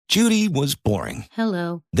Judy was boring.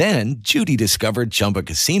 Hello. Then Judy discovered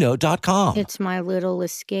ChumbaCasino.com. It's my little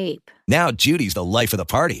escape. Now Judy's the life of the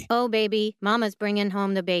party. Oh, baby, mama's bringing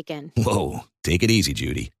home the bacon. Whoa, take it easy,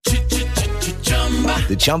 Judy.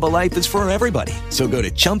 The Chumba life is for everybody. So go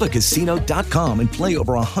to ChumbaCasino.com and play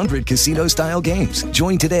over 100 casino-style games.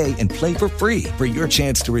 Join today and play for free for your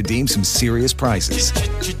chance to redeem some serious prizes.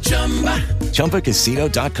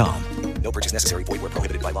 ChumbaCasino.com. No purchase necessary. Void where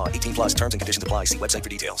prohibited by law. 18 plus terms and conditions apply. See website for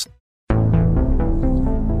details.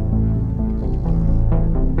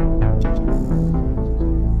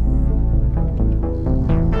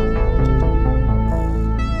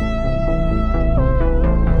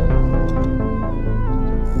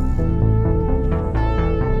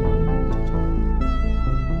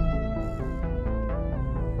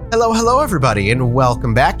 Hello, everybody, and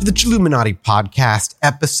welcome back to the Chilluminati Podcast,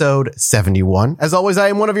 episode 71. As always, I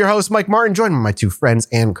am one of your hosts, Mike Martin, joined by my two friends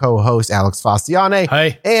and co-hosts, Alex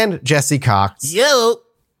Fastiane and Jesse Cox. Yo.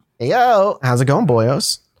 Yo. How's it going,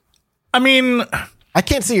 boyos? I mean, I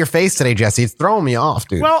can't see your face today, Jesse. It's throwing me off,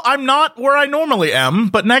 dude. well, I'm not where I normally am,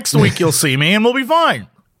 but next week you'll see me and we'll be fine.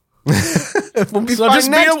 We'll be So fine just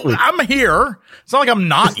next week. I'm here. It's not like I'm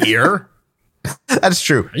not here. That's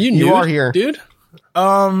true. Are you nude, are here. dude?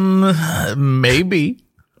 Maybe.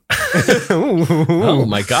 Oh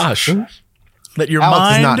my gosh. Let your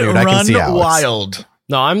Alex is not mind nude. I can see run Alex. wild.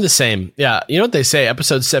 No, I'm the same. Yeah. You know what they say?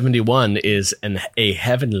 Episode 71 is a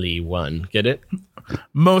heavenly one. Get it?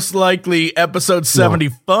 Most likely episode 70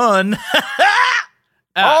 fun.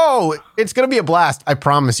 Oh, it's going to be a blast. I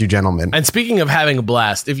promise you, gentlemen. And speaking of having a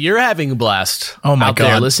blast, if you're having a blast Oh my out there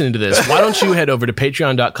God. listening to this, why don't you head over to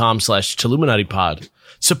patreon.com/ChilluminatiPod.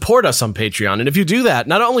 Support us on Patreon. And if you do that,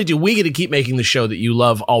 not only do we get to keep making the show that you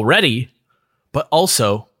love already, but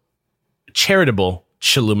also charitable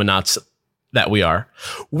Chilluminats that we are.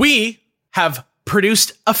 We have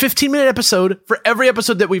produced a 15-minute episode for every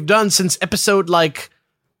episode that we've done since episode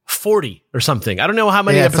 40 or something. I don't know how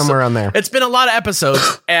many episodes. Somewhere around there. It's been a lot of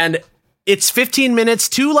episodes, and it's 15 minutes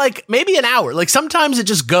to maybe an hour. Sometimes it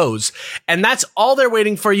just goes, and that's all they're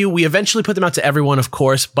waiting for you. We eventually put them out to everyone, of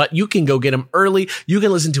course, but you can go get them early. You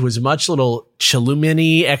can listen to as much little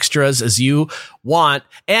Chillumini extras as you want.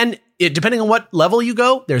 And depending on what level you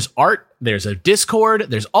go, there's art, there's a Discord,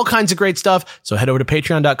 there's all kinds of great stuff. So head over to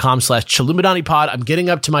patreon.com/ChilluminatiPod. I'm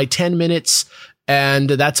getting up to my 10 minutes, and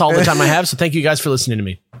that's all the time I have. So thank you guys for listening to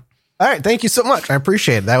me. All right. Thank you so much. I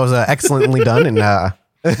appreciate it. That was excellently done. And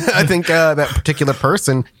I think that particular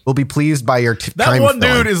person will be pleased by your That time one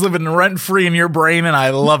filling. dude is living rent free in your brain, and I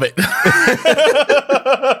love it.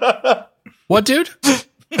 What, dude?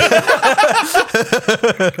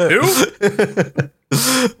 Who?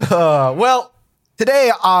 Well,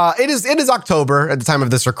 today it is October at the time of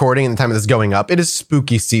this recording and the time of this going up. It is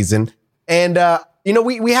spooky season. And,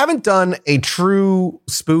 we haven't done a true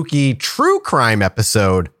spooky, true crime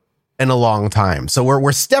episode in a long time. So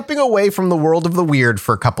we're stepping away from the world of the weird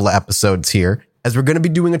for a couple of episodes here, as we're going to be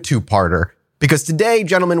doing a two-parter. Because today,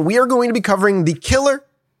 gentlemen, we are going to be covering the killer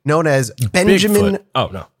known as Benjamin. Bigfoot. Oh,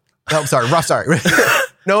 no. Oh, sorry.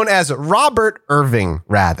 Known as Robert Irving,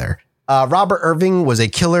 rather. Robert Irving was a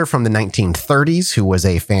killer from the 1930s who was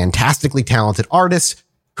a fantastically talented artist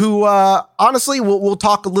who, honestly, we'll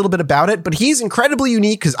talk a little bit about it, but he's incredibly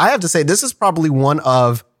unique because I have to say this is probably one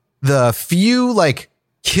of the few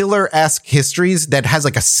killer-esque histories that has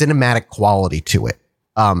a cinematic quality to it.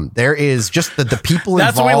 There is just the people involved.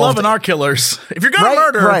 That's what we love in our killers. If you're going to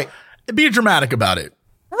murder, be dramatic about it.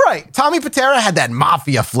 Right. Tommy Patera had that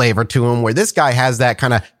mafia flavor to him, where this guy has that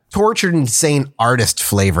kind of tortured, insane artist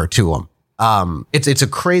flavor to him. It's a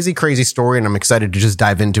crazy, crazy story, and I'm excited to just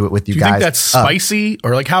dive into it with you Do you guys. think that's spicy,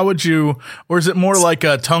 or how would you, or is it more like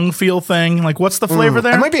a tongue feel thing? What's the flavor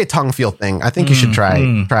there? It might be a tongue feel thing. I think you should try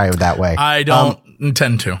it that way. I don't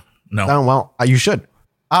intend to. No. Oh, well, you should.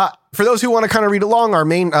 For those who want to kind of read along, our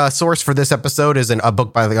main source for this episode is a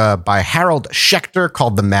book by Harold Schechter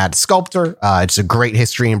called The Mad Sculptor. It's a great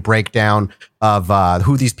history and breakdown of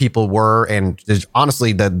who these people were, and there's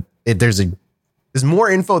honestly there's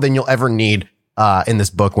more info than you'll ever need in this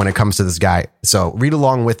book when it comes to this guy. So read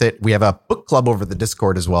along with it. We have a book club over the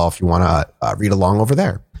Discord as well if you want to read along over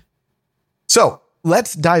there. So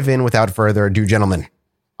let's dive in without further ado, gentlemen.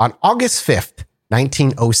 On August 5th,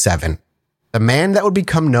 1907, the man that would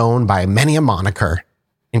become known by many a moniker,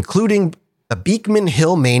 including the Beekman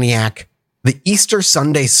Hill Maniac, the Easter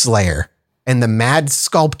Sunday Slayer, and the Mad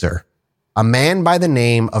Sculptor, a man by the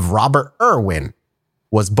name of Robert Irwin,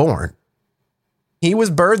 was born. He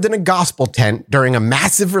was birthed in a gospel tent during a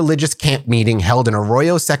massive religious camp meeting held in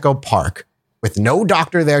Arroyo Seco Park, with no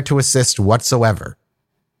doctor there to assist whatsoever.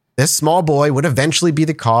 this small boy would eventually be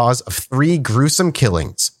the cause of 3 gruesome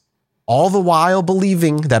killings, all the while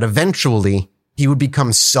believing that eventually he would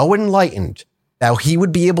become so enlightened that he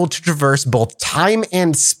would be able to traverse both time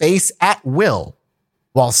and space at will,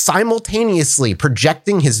 while simultaneously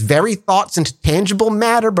projecting his very thoughts into tangible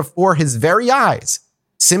matter before his very eyes,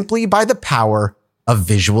 simply by the power of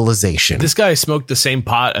visualization. This guy smoked the same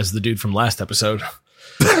pot as the dude from last episode.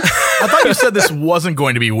 I thought you said this wasn't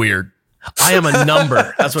going to be weird. I am a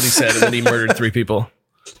number. That's what he said, and then he murdered 3 people.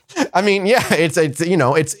 I mean, yeah,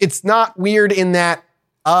 it's not weird in that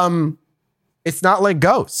it's not like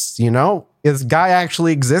ghosts, This guy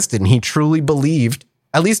actually existed and he truly believed,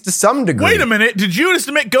 at least to some degree. Wait a minute. Did you just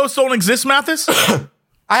admit ghosts don't exist, Mathis?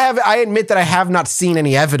 I admit that I have not seen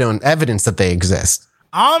any evidence that they exist.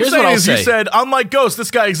 All I'm saying is you said, unlike ghosts,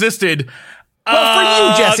 this guy existed.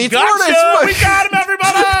 Well, for you, Jesse. Gotcha. We got him,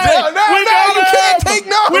 everybody. You can't take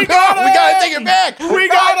we gotta take it back. We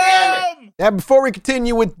got him. Yeah, before we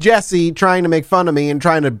continue with Jesse trying to make fun of me and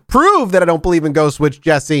trying to prove that I don't believe in ghosts, which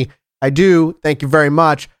Jesse, I do. Thank you very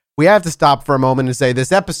much. We have to stop for a moment and say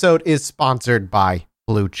this episode is sponsored by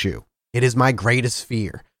Blue Chew. It is my greatest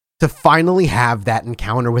fear to finally have that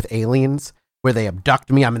encounter with aliens where they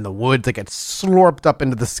abduct me. I'm in the woods. I get slurped up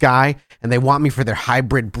into the sky and they want me for their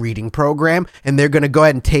hybrid breeding program. And they're going to go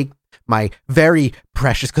ahead and take my very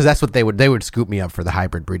precious, because that's what they would scoop me up for the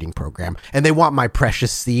hybrid breeding program. And they want my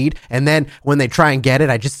precious seed. And then when they try and get it,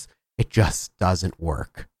 it just doesn't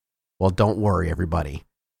work. Well, don't worry, everybody.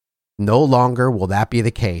 No longer will that be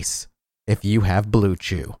the case if you have Blue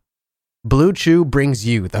Chew. Blue Chew brings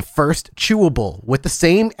you the first chewable with the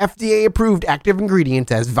same FDA-approved active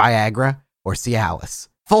ingredients as Viagra or Cialis.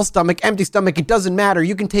 Full stomach, empty stomach, it doesn't matter.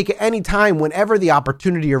 You can take it anytime, whenever the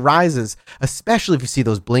opportunity arises, especially if you see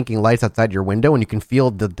those blinking lights outside your window and you can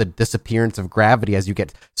feel the disappearance of gravity as you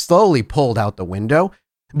get slowly pulled out the window.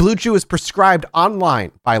 Blue Chew is prescribed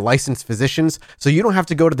online by licensed physicians, so you don't have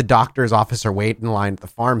to go to the doctor's office or wait in line at the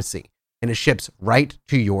pharmacy. And it ships right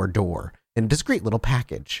to your door in a discreet little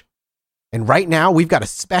package. And right now, we've got a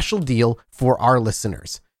special deal for our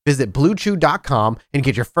listeners. Visit BlueChew.com and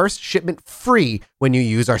get your first shipment free when you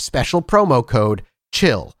use our special promo code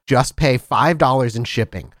CHILL. Just pay $5 in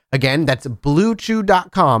shipping. Again, that's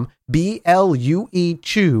BlueChew.com, BLUE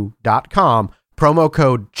Chew.com, promo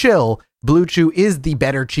code CHILL. Blue Chew is the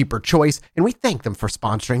better, cheaper choice, and we thank them for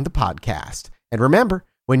sponsoring the podcast. And remember,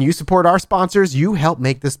 when you support our sponsors, you help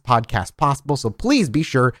make this podcast possible, so please be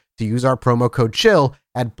sure to use our promo code CHILL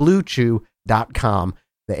at BlueChew.com.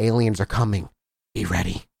 The aliens are coming. Be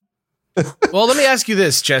ready. Well, let me ask you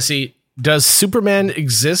this, Jesse. Does Superman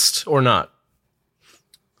exist or not?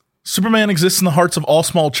 Superman exists in the hearts of all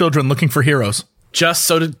small children looking for heroes. Just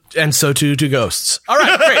so too do ghosts. All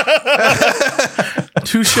right, great.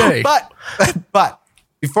 Touche. But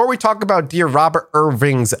before we talk about dear Robert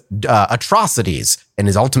Irving's atrocities and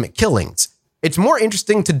his ultimate killings, it's more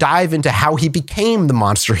interesting to dive into how he became the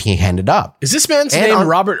monster he ended up. Is this man's name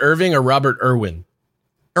Robert Irving or Robert Irwin?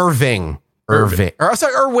 Irving.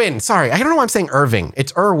 Irwin. Sorry, I don't know why I'm saying Irving.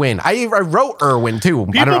 It's Irwin. I wrote Irwin too.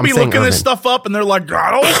 People be looking this stuff up and they're like,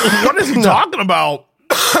 what is he talking about?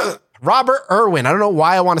 Robert Irwin. I don't know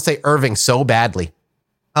why I want to say Irving so badly.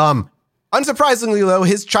 Unsurprisingly, though,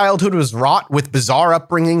 his childhood was wrought with bizarre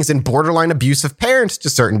upbringings and borderline abusive parents to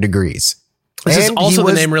certain degrees. This is also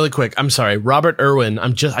the name, really quick. I'm sorry, Robert Irwin. I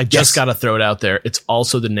just got to throw it out there. It's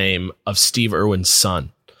also the name of Steve Irwin's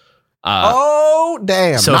son.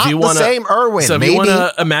 Damn! So not if you wanna, the same Irwin. So if you want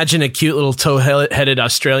to imagine a cute little toe-headed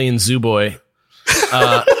Australian zoo boy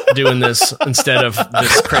doing this instead of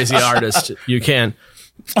this crazy artist, you can.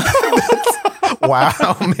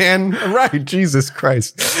 Wow, man! Right, Jesus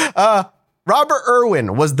Christ. Robert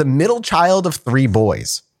Irwin was the middle child of 3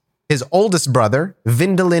 boys. His oldest brother,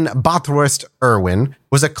 Vindalin Bathurst Irwin,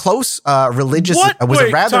 was a close religious. What?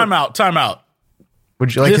 Wait, time out.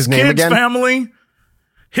 Would you like his name again? Family.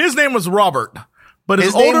 His name was Robert, but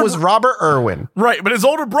his name was Robert Irwin. Right, but his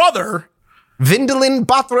older brother, Vindalin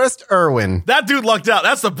Bathurst Irwin. That dude lucked out.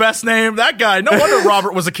 That's the best name. That guy. No wonder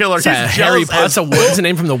Robert was a killer. He's Harry. That's a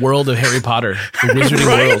name from the world of Harry Potter, the Wizarding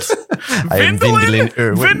World. Vindalin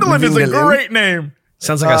Irwin. Vindalin is a great name.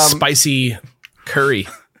 Sounds like a spicy curry.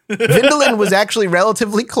 Vindalin was actually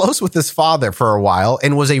relatively close with his father for a while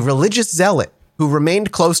and was a religious zealot who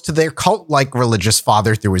remained close to their cult-like religious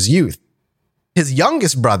father through his youth. His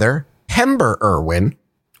youngest brother, Pember Irwin.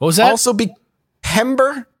 What was that? Also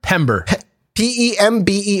Pember. Pember.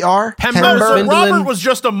 P-E-M-B-E-R. Pember. So Robert was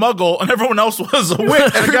just a muggle and everyone else was a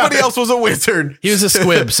wizard. Everybody else was a wizard. He was a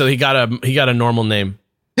squib, so he got a normal name.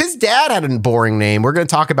 His dad had a boring name. We're going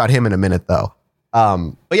to talk about him in a minute, though.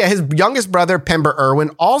 But yeah, his youngest brother, Pember Irwin,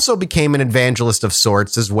 also became an evangelist of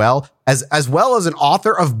sorts as well as an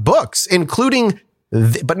author of books, including,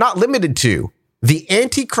 but not limited to, The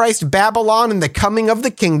Antichrist Babylon and the Coming of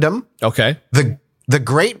the Kingdom. Okay. The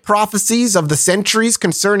Great Prophecies of the Centuries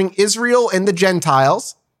Concerning Israel and the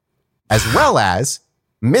Gentiles, as well as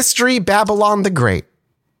Mystery Babylon the Great.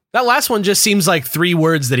 That last one just seems like 3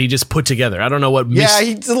 words that he just put together. I don't know what.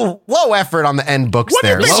 He's a little low effort on the end books What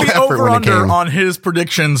there. do you think the Low effort when it over-under came. on his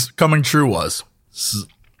predictions coming true was?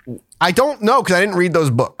 I don't know because I didn't read those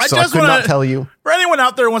books, so I just could wanna- not tell you. For anyone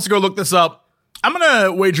out there who wants to go look this up, I'm going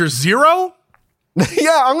to wager 0.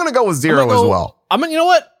 Yeah, I'm going to go with 0 as well. You know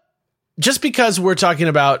what? Just because we're talking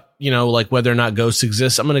about, like whether or not ghosts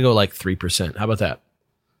exist, I'm going to go like 3%. How about that?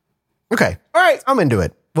 Okay. All right. I'm into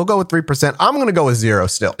it. We'll go with 3%. I'm going to go with 0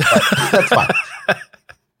 still. But that's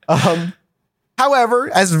fine. However,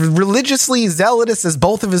 as religiously zealous as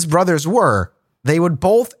both of his brothers were, they would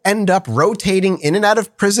both end up rotating in and out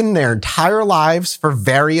of prison their entire lives for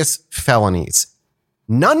various felonies.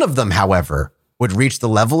 None of them, however, would reach the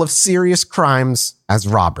level of serious crimes as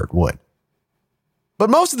Robert would. But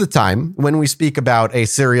most of the time, when we speak about a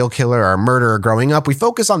serial killer or a murderer growing up, we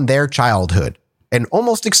focus on their childhood, and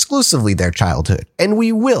almost exclusively their childhood. And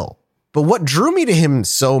we will. But what drew me to him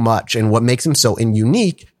so much and what makes him so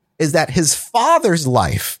unique is that his father's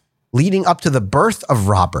life leading up to the birth of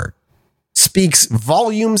Robert speaks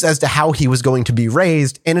volumes as to how he was going to be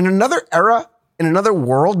raised. And in another era, in another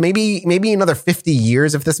world, maybe another 50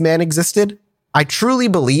 years if this man existed, I truly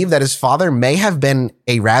believe that his father may have been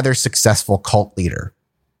a rather successful cult leader.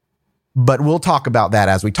 But we'll talk about that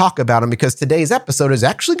as we talk about him, because today's episode is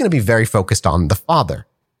actually going to be very focused on the father.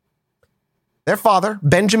 Their father,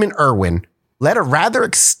 Benjamin Irwin, led a rather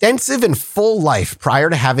extensive and full life prior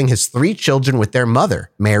to having his 3 children with their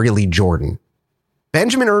mother, Mary Lee Jordan.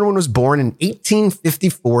 Benjamin Irwin was born in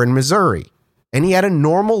 1854 in Missouri, and he had a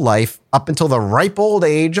normal life up until the ripe old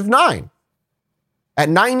age of 9. At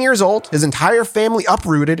 9 years old, his entire family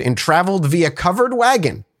uprooted and traveled via covered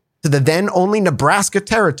wagon to the then only Nebraska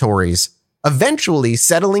territories, eventually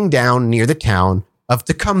settling down near the town of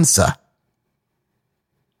Tecumseh.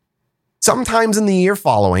 Sometimes in the year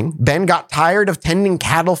following, Ben got tired of tending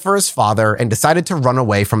cattle for his father and decided to run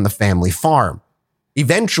away from the family farm,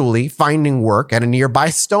 eventually finding work at a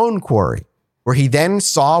nearby stone quarry, where he then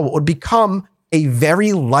saw what would become a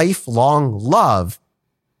very lifelong love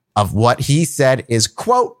of what he said is,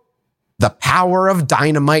 quote, the power of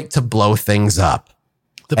dynamite to blow things up.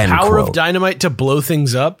 The End power quote. of dynamite to blow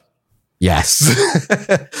things up? Yes.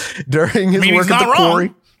 During his I mean, work he's at the not wrong.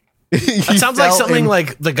 quarry. That sounds like something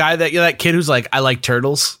like the guy that kid who's like, I like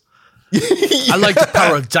turtles. I like the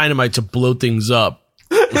power of dynamite to blow things up.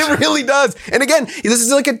 It really does. And again, this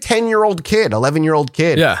is like a 10-year-old kid, 11-year-old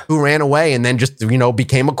kid who ran away and then just,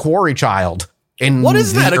 became a quarry child. What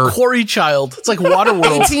is that? A quarry child? It's like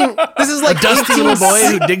Waterworld. This is like a dusty little boy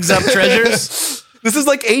who digs up treasures. This is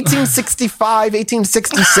like 1865,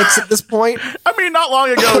 1866 at this point. I mean, not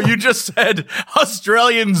long ago, you just said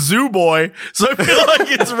Australian zoo boy, so I feel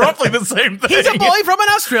like it's roughly the same thing. He's a boy from an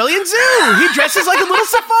Australian zoo. He dresses like a little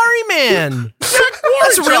safari man.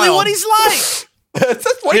 That's really what he's like.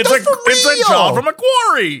 That's what he does for It's real. a child from a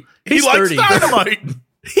quarry. He's he likes 30. dynamite.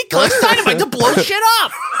 He collects dynamite to blow shit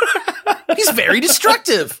up. He's very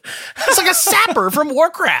destructive. It's like a sapper from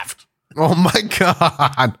Warcraft. Oh my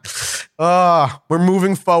God. We're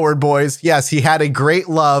moving forward, boys. Yes, he had a great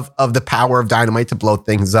love of the power of dynamite to blow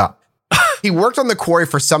things up. He worked on the quarry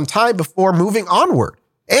for some time before moving onward.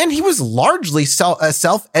 And he was largely a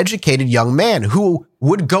self-educated young man who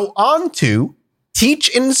would go on to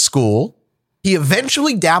teach in school. He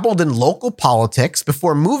eventually dabbled in local politics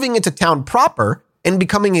before moving into town proper and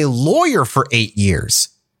becoming a lawyer for 8 years,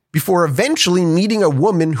 before eventually meeting a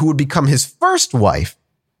woman who would become his first wife,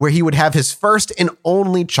 where he would have his first and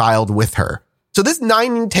only child with her. So this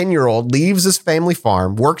 9 and 10-year-old leaves his family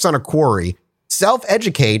farm, works on a quarry,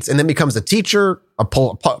 self-educates, and then becomes a teacher, a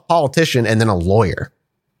politician, and then a lawyer.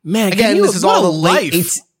 Man, Again, this is all the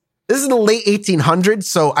life. This is the late 1800s,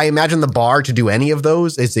 so I imagine the bar to do any of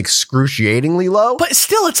those is excruciatingly low. But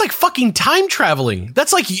still, it's like fucking time traveling.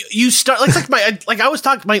 That's like you start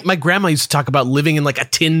my grandma used to talk about living in like a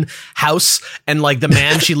tin house, and like the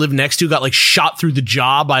man she lived next to got like shot through the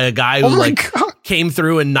jaw by a guy who came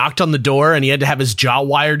through and knocked on the door, and he had to have his jaw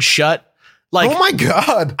wired shut. Like, oh my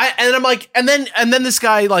God. And then this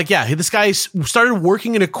guy, this guy started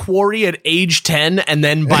working in a quarry at age 10, and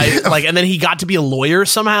then and then he got to be a lawyer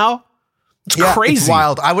somehow. It's crazy. It's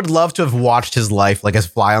wild. I would love to have watched his life like as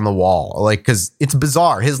fly on the wall, like, because it's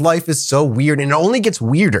bizarre. His life is so weird, and it only gets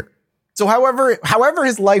weirder So however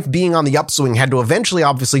his life being on the upswing had to eventually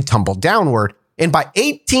obviously tumble downward. And by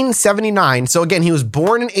 1879, so again, he was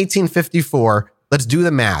born in 1854. Let's do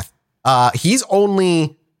the math. He's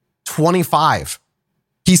only 25.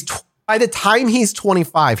 By the time he's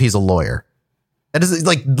 25, he's a lawyer. That is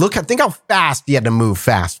like, think how fast he had to move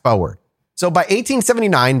fast forward. So by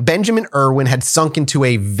 1879, Benjamin Irwin had sunk into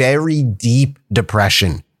a very deep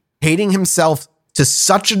depression, hating himself to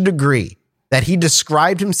such a degree that he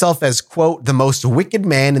described himself as, quote, the most wicked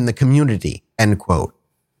man in the community, end quote.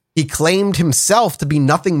 He claimed himself to be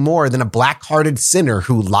nothing more than a black-hearted sinner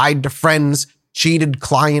who lied to friends, cheated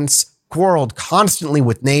clients, quarreled constantly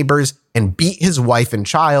with neighbors, and beat his wife and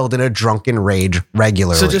child in a drunken rage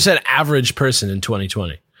regularly. So just an average person in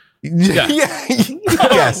 2020. Yeah.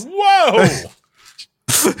 Yes. Whoa.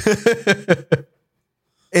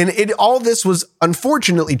 And all this was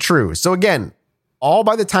unfortunately true. So again, all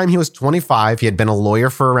by the time he was 25, he had been a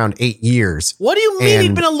lawyer for around 8 years. What do you mean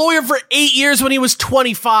he'd been a lawyer for 8 years when he was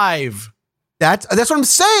 25? That's what I'm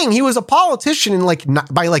saying. He was a politician in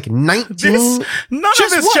by 19. None of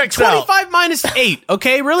this checks 25 out. minus 8.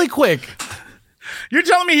 Okay, really quick. You're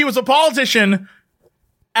telling me he was a politician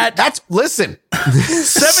listen.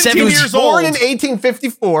 17 He was years born old. in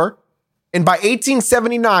 1854, and by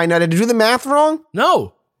 1879, now did I do the math wrong?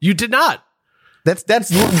 No, you did not. That's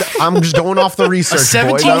I'm just going off the research.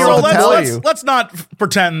 17-year-old Let's not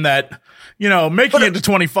pretend that, making it to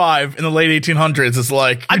 25 in the late 1800s is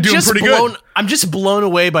like, you're doing pretty good. I'm just blown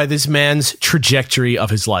away by this man's trajectory of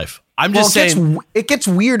his life. I'm just saying. It gets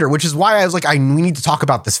weirder, which is why I was like, we need to talk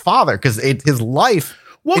about this father, because his life,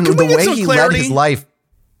 Well, and can the we get way some he clarity? led his life,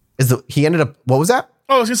 he ended up, what was that?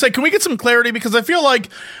 Oh, I was gonna say, can we get some clarity? Because I feel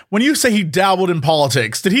like when you say he dabbled in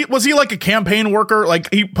politics, was he like a campaign worker?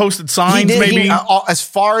 Like he posted signs, maybe? As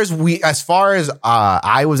far as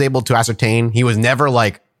I was able to ascertain, he was never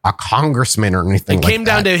like a congressman or anything. It came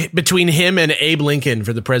down to between him and Abe Lincoln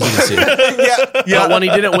for the presidency. yeah. But when he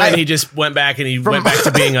didn't win, he just went back to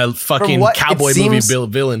being a fucking cowboy movie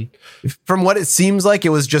villain. From what it seems like, it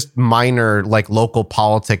was just minor, like local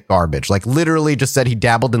politic garbage. Like literally just said he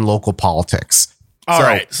dabbled in local politics. All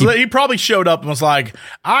right. So he probably showed up and was like,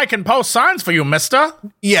 I can post signs for you, mister.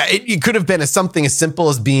 Yeah, it could have been something as simple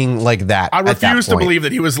as being like that. I refuse to believe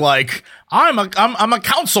that he was like, I'm a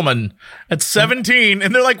councilman at 17.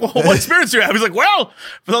 And they're like, well, what experience do you have? He's like, well,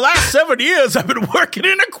 for the last 7 years, I've been working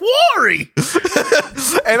in a quarry.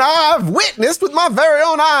 And I've witnessed with my very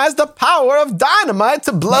own eyes the power of dynamite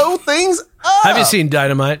to blow things up. Have you seen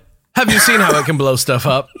Dynamite? Have you seen how it can blow stuff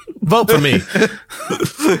up? Vote for me.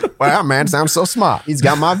 Wow, man, sounds so smart. He's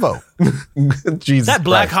got my vote. Jesus, that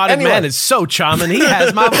black-hearted man is so charming. He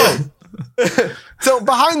has my vote. So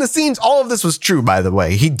behind the scenes, all of this was true, by the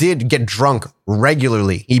way. He did get drunk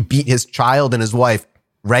regularly. He beat his child and his wife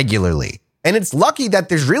regularly. And it's lucky that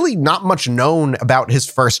there's really not much known about his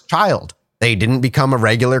first child. They didn't become a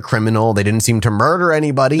regular criminal. They didn't seem to murder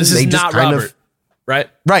anybody. This is not Robert. Right?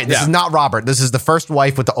 Right. This is not Robert. This is the first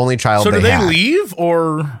wife with the only child. So do they had. leave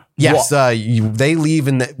or? Yes, they leave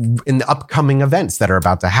in the upcoming events that are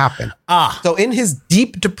about to happen. So in his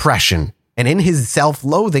deep depression and in his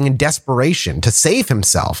self-loathing and desperation to save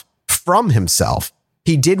himself from himself,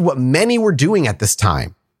 he did what many were doing at this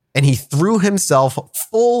time, and he threw himself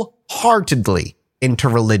full-heartedly into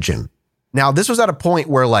religion. Now, this was at a point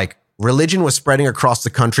where like religion was spreading across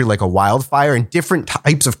the country like a wildfire, and different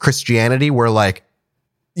types of Christianity were like,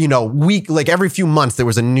 every few months, there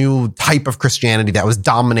was a new type of Christianity that was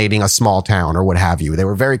dominating a small town or what have you. They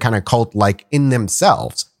were very kind of cult-like in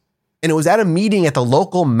themselves. And it was at a meeting at the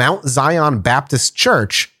local Mount Zion Baptist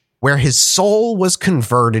Church where his soul was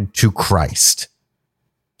converted to Christ.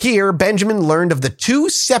 Here, Benjamin learned of the two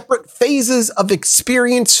separate phases of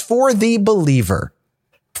experience for the believer.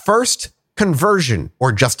 First, conversion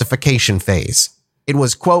or justification phase. It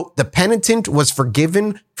was, quote, the penitent was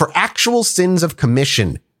forgiven for actual sins of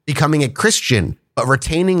commission, becoming a Christian, but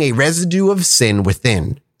retaining a residue of sin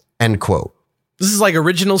within, end quote. This is like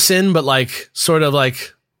original sin, but like sort of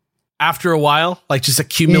like after a while, like just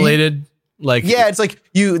accumulated. Like, yeah, it's like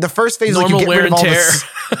the first phase, normal like you get wear rid of and all tear.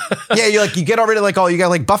 this. You get rid of like you got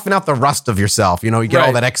like buffing out the rust of yourself. You get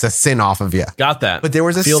all that excess sin off of you. Got that. But there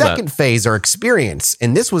was a second phase or experience,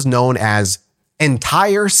 and this was known as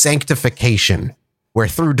entire sanctification, where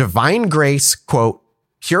through divine grace, quote,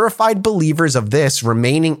 purified believers of this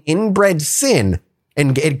remaining inbred sin,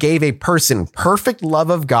 and it gave a person perfect love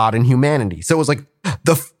of God and humanity. So it was like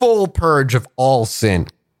the full purge of all sin.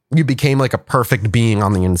 You became like a perfect being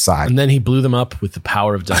on the inside. And then he blew them up with the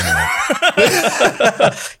power of dynamite.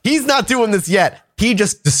 He's not doing this yet. He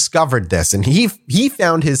just discovered this, and he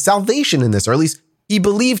found his salvation in this, or at least he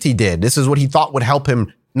believed he did. This is what he thought would help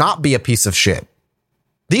him not be a piece of shit.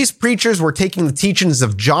 These preachers were taking the teachings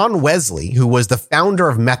of John Wesley, who was the founder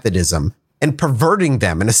of Methodism, and perverting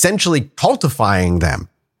them and essentially cultifying them.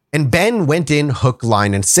 And Ben went in hook,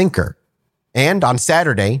 line, and sinker. And on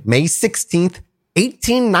Saturday, May 16th,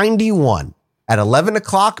 1891, at 11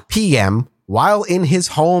 o'clock p.m., while in his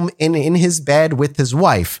home and in his bed with his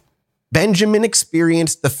wife, Benjamin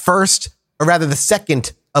experienced the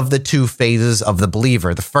second of the two phases of the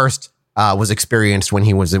believer. The first was experienced when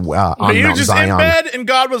he was on Mount Zion. In bed, and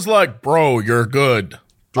God was like, "Bro, you're good."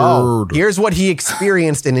 Oh, here's what he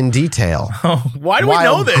experienced in detail. Why do we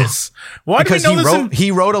know this? Why do we know this?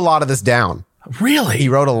 He wrote a lot of this down. Really? He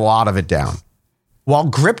wrote a lot of it down. While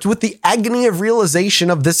gripped with the agony of realization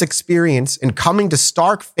of this experience and coming to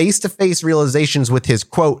stark face-to-face realizations with his,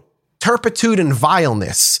 quote, turpitude and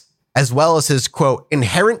vileness, as well as his, quote,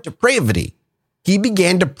 inherent depravity, he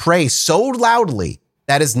began to pray so loudly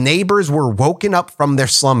that his neighbors were woken up from their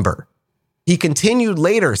slumber. He continued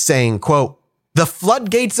later saying, quote, the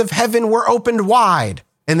floodgates of heaven were opened wide,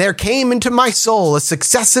 and there came into my soul a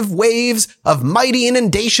successive waves of mighty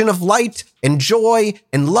inundation of light and joy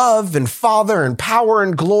and love and Father and power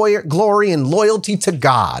and glory and loyalty to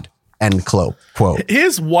God. End quote.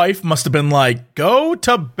 His wife must have been like, go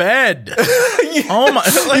to bed. Oh my,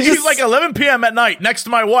 like he's like 11 p.m. at night next to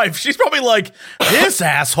my wife. She's probably like, this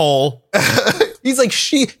asshole. He's like,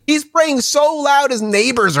 he's praying so loud his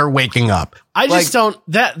neighbors are waking up. I just don't,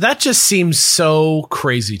 that just seems so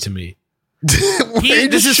crazy to me.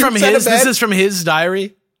 This is from his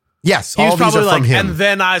diary. Yes, he was probably from him. And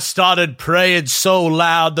then I started praying so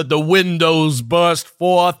loud that the windows burst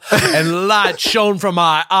forth and light shone from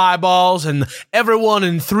my eyeballs, and everyone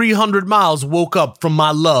in 300 miles woke up from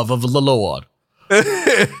my love of the Lord.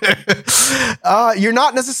 You're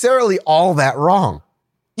not necessarily all that wrong.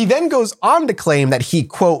 He then goes on to claim that he,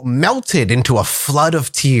 quote, melted into a flood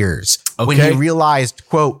of tears when he realized,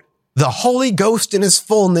 quote, the Holy Ghost in his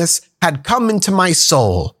fullness had come into my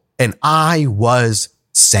soul, and I was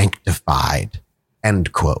sanctified.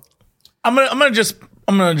 End quote. I'm gonna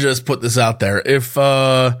just put this out there. If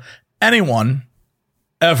anyone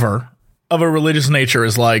ever of a religious nature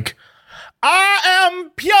is like, I am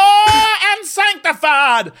pure and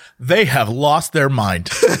sanctified, they have lost their mind.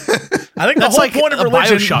 I think the whole point of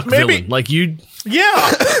religion, BioShock villain. Like you, yeah.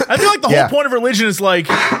 I feel like the whole point of religion is like,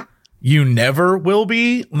 you never will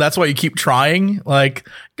be. That's why you keep trying. Like,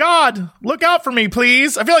 God, look out for me,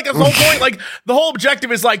 please. I feel like that's the whole point. Like, the whole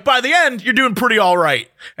objective is like, by the end, you're doing pretty all right.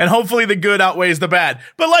 And hopefully the good outweighs the bad.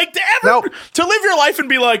 But like, to live your life and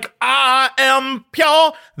be like, I am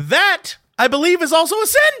pure, that, I believe, is also a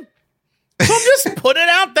sin. So just put it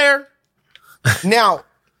out there. Now,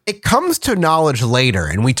 it comes to knowledge later,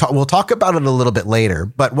 and we'll talk about it a little bit later.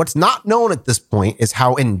 But what's not known at this point is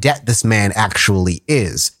how in debt this man actually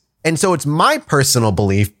is. And so it's my personal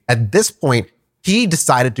belief at this point, he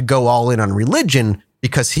decided to go all in on religion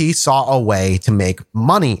because he saw a way to make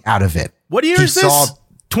money out of it. What year is this?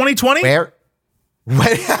 2020? Where?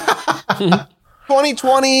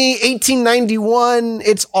 2020, 1891.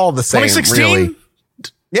 It's all the same. 2016? Really.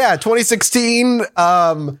 Yeah, 2016.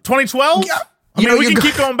 2012? Yeah, I mean, we can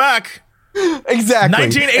keep going back. Exactly.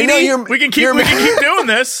 1980? We can keep doing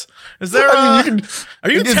this. Is there are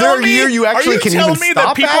you telling me you actually can even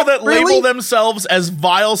that people that label themselves as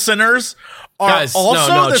vile sinners are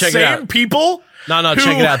also the same people? No,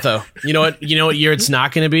 check it out though. You know what year it's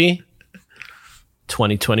not going to be?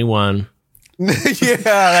 2021. Yeah,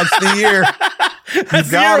 that's the year. That's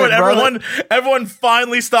the year when everyone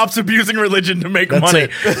finally stops abusing religion to make money.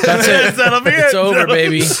 That's it. That'll be it's over,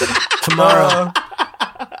 baby. Tomorrow.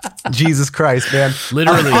 Jesus Christ, man.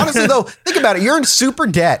 Literally. Honestly, though, think about it. You're in super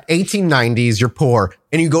debt, 1890s, you're poor,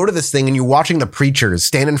 and you go to this thing and you're watching the preachers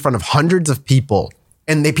stand in front of hundreds of people,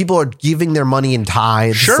 and people are giving their money in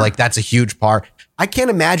tithes. Sure. Like, that's a huge part. I can't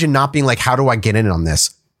imagine not being like, how do I get in on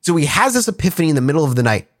this? So he has this epiphany in the middle of the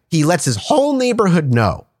night. He lets his whole neighborhood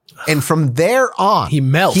know. And from there on, he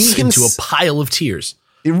melts into a pile of tears.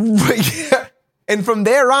 And from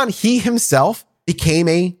there on, he himself became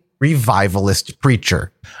a revivalist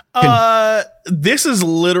preacher. This is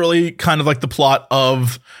literally kind of like the plot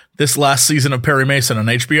of this last season of Perry Mason on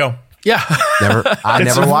HBO. Yeah. I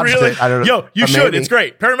never watched it. I don't know. Yo, you should. It's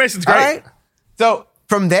great. Perry Mason's great. All right. So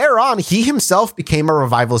from there on, he himself became a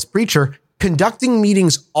revivalist preacher, conducting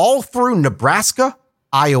meetings all through Nebraska,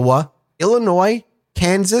 Iowa, Illinois,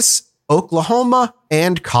 Kansas, Oklahoma,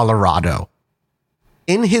 and Colorado.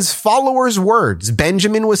 In his followers' words,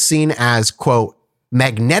 Benjamin was seen as, quote,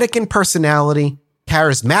 magnetic in personality,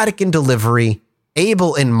 charismatic in delivery,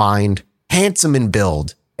 able in mind, handsome in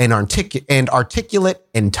build, and articulate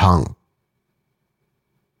in tongue.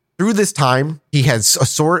 Through this time, he had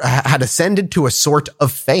ascended to a sort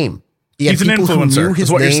of fame. He's an influencer,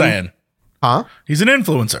 is what you're saying. Huh? He's an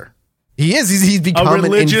influencer. He is. He's become a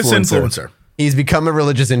religious an influencer. He's become a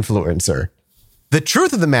religious influencer. The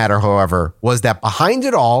truth of the matter, however, was that behind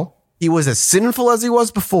it all, he was as sinful as he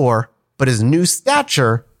was before, but his new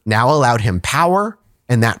stature now allowed him power,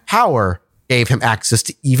 and that power gave him access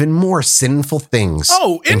to even more sinful things.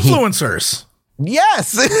 Oh, influencers.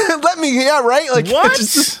 Yes. Right? Like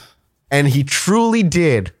what? And he truly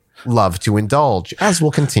did love to indulge, as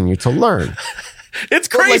we'll continue to learn. It's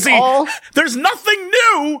crazy. There's nothing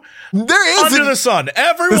new under the sun.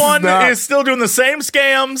 Everyone is still doing the same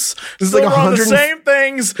scams. Still on the same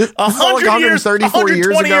things. 100 years, 134 years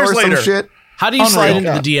ago or later. Some shit. How do you slide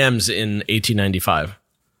into the DMs in 1895?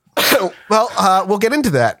 Well, we'll get into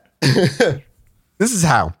that. This is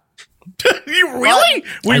how. You really?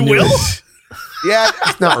 We will? Yeah,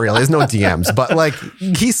 it's not really. There's no DMs, but like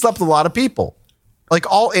he slept with a lot of people.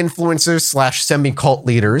 Like all influencers / semi-cult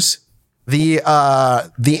leaders, he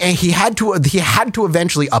had to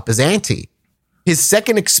eventually up his ante. His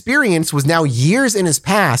second experience was now years in his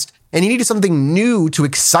past, and he needed something new to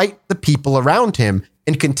excite the people around him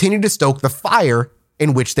and continue to stoke the fire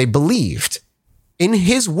in which they believed. In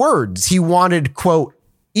his words, he wanted, quote,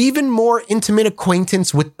 even more intimate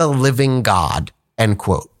acquaintance with the living God, end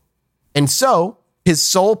quote. And so his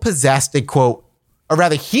soul possessed a quote, or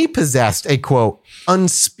rather he possessed a quote,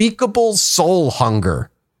 unspeakable soul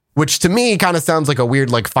hunger, which to me kind of sounds like a weird,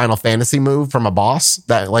 like Final Fantasy move from a boss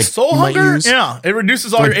that like soul hunger. Yeah. It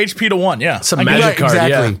reduces all your HP to 1. Yeah. Some magic card.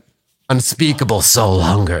 Exactly. Yeah. Unspeakable soul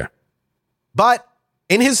hunger. But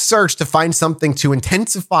in his search to find something to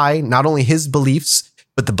intensify not only his beliefs,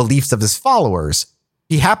 but the beliefs of his followers,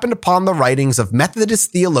 he happened upon the writings of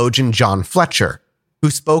Methodist theologian John Fletcher, who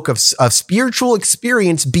spoke of spiritual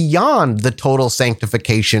experience beyond the total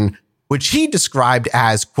sanctification, which he described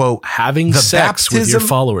as, quote, having sex with your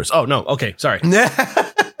followers. Oh, no. Okay. Sorry.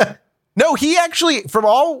 No, he actually, from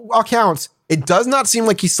all accounts, it does not seem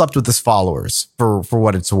like he slept with his followers for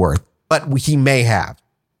what it's worth, but he may have.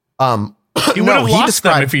 He would have lost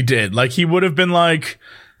them if he did. Like, he would have been like...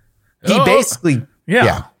 He basically...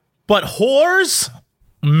 Yeah. But whores?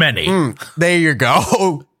 Many. There you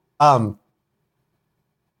go.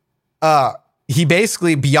 He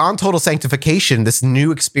basically, beyond total sanctification, this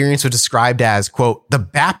new experience was described as, quote, the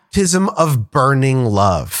baptism of burning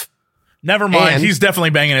love. Never mind. And, he's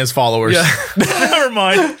definitely banging his followers. Yeah. Never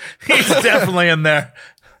mind. He's definitely in there.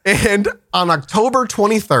 And on October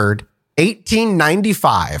 23rd,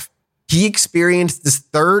 1895, he experienced this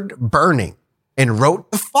third burning and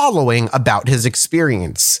wrote the following about his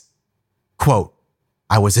experience. Quote,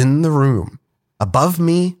 I was in the room. Above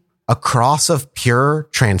me, a cross of pure,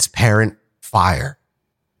 transparent fire.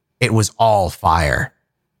 It was all fire.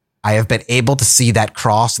 I have been able to see that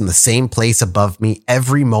cross in the same place above me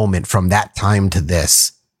every moment from that time to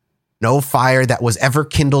this. No fire that was ever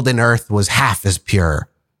kindled in earth was half as pure,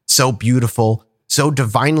 so beautiful, so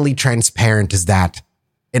divinely transparent as that.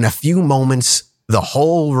 In a few moments, the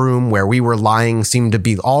whole room where we were lying seemed to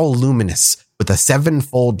be all luminous with a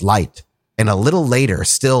sevenfold light. And a little later,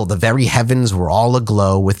 still, the very heavens were all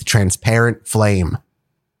aglow with transparent flame.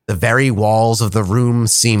 The very walls of the room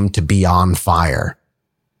seemed to be on fire.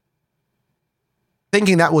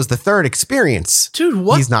 Thinking that was the third experience. Dude,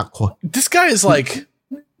 what? He's not. This guy is like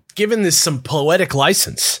giving this some poetic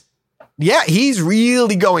license. Yeah, he's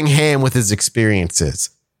really going ham with his experiences.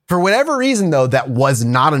 For whatever reason, though, that was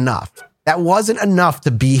not enough. That wasn't enough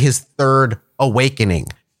to be his third awakening.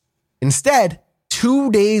 Instead,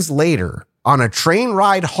 2 days later, on a train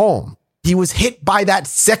ride home, he was hit by that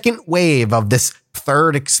second wave of this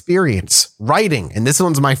third experience, writing, and this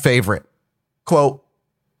one's my favorite, quote,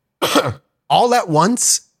 all at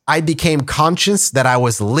once, I became conscious that I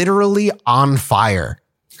was literally on fire.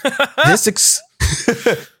 This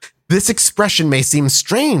expression may seem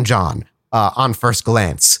strange on first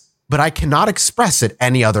glance, but I cannot express it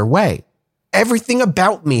any other way. Everything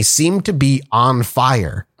about me seemed to be on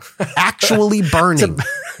fire, actually burning,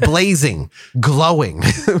 blazing, glowing.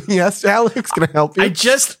 Yes, Alex, can I help you?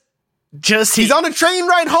 He's on a train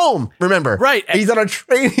ride home. Remember, right? He's on a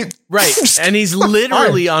train, right? And he's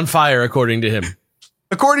literally on fire, according to him.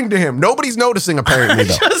 According to him, nobody's noticing. Apparently,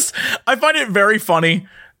 though. I find it very funny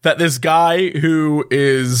that this guy who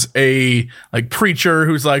is a like preacher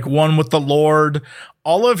who's like one with the Lord,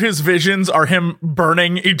 all of his visions are him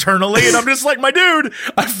burning eternally. And I'm just like, my dude,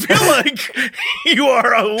 I feel like you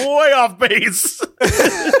are way off base.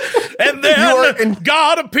 And then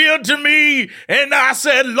God appeared to me, and I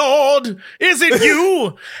said, Lord, is it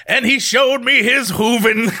you? And he showed me his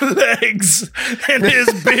hooving legs and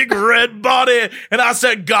his big red body. And I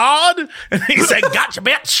said, God? And he said, gotcha,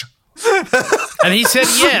 bitch. And he said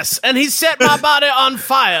yes, and he set my body on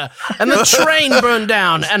fire, and the train burned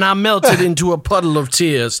down, and I melted into a puddle of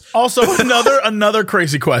tears. Also, another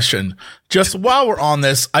crazy question. Just while we're on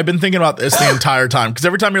this, I've been thinking about this the entire time, because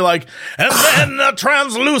every time you're like, and then a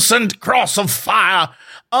translucent cross of fire.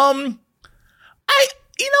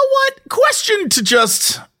 You know what? Question to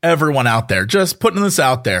just everyone out there, just putting this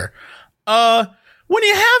out there. When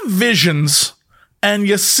you have visions and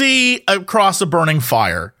you see a cross of burning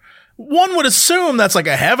fire, one would assume that's like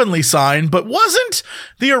a heavenly sign, but wasn't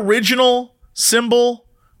the original symbol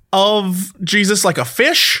of Jesus like a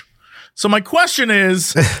fish? So my question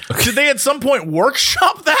is, did they at some point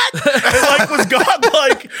workshop that? And like, was God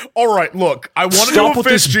like, all right, look, I want to do a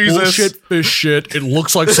fish, Jesus. Bullshit fish shit. It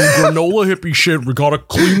looks like some granola hippie shit. We gotta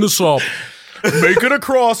clean this up. Make it a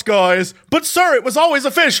cross, guys. But sir, it was always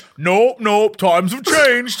a fish. Nope, times have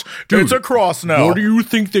changed. Dude, it's a cross now. What do you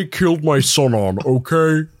think they killed my son on,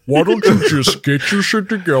 okay? Why don't you just get your shit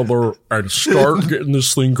together and start getting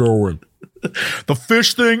this thing going? The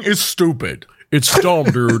fish thing is stupid. It's dumb,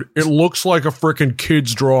 dude. It looks like a freaking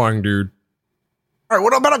kid's drawing, dude. All right,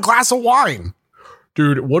 what about a glass of wine?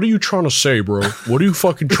 Dude, what are you trying to say, bro? What are you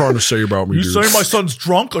fucking trying to say about me, You dude? saying my son's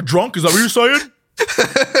drunk? A drunk? Is that what you're saying?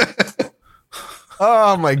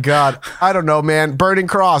 Oh my God. I don't know, man. Burning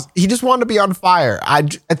cross. He just wanted to be on fire. I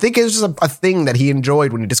think it was just a thing that he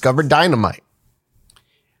enjoyed when he discovered dynamite.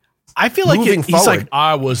 I feel like Moving he's like, forward.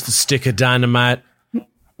 I was the stick of dynamite.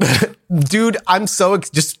 Dude, I'm so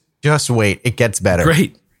just wait. It gets better.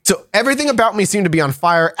 Great. So everything about me seemed to be on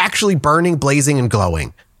fire, actually burning, blazing, and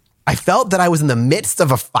glowing. I felt that I was in the midst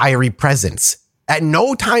of a fiery presence. At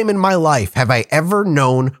no time in my life have I ever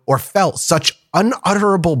known or felt such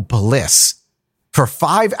unutterable bliss. For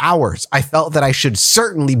 5 hours, I felt that I should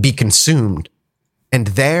certainly be consumed. And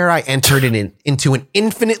there I entered into an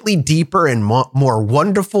infinitely deeper and more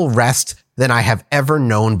wonderful rest than I have ever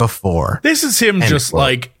known before. This is him End just quote.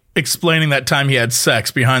 like explaining that time he had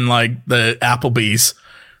sex behind like the Applebee's.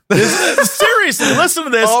 Seriously, listen to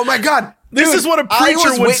this. Oh my God. This Dude, is what a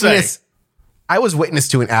preacher would say. I was witness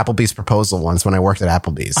to an Applebee's proposal once when I worked at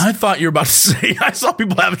Applebee's. I thought you were about to say, I saw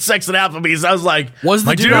people having sex at Applebee's. I was like, Was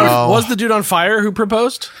the my dude, was the dude on fire who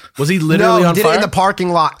proposed? Was he literally no, he on did fire? it in the parking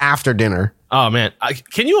lot after dinner. Oh man,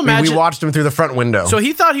 can you I mean, imagine? we watched him through the front window. So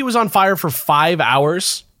he thought he was on fire for 5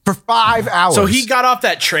 hours. for 5 hours. So he got off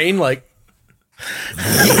that train like,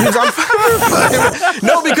 He was on fire.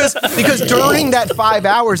 No, because during that 5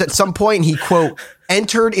 hours, at some point, he, quote,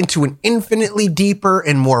 entered into an infinitely deeper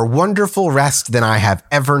and more wonderful rest than I have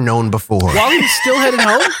ever known before. while he was still headed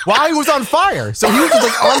home. While he was on fire. So he was just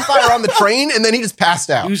like on fire on the train, and then he just passed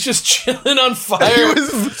out. He was just chilling on fire.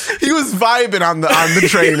 He was vibing on the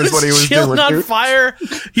train is what he was chilling doing. on dude. fire.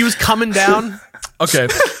 He was coming down. Okay.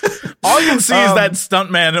 All you can see is that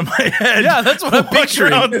stuntman in my head. Yeah, that's what I'm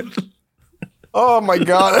picturing. Oh my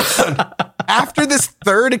God. After this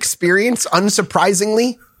third experience,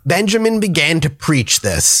 unsurprisingly, Benjamin began to preach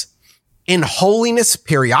this. In holiness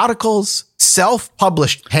periodicals,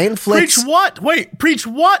 self-published pamphlets. Preach what? Wait, preach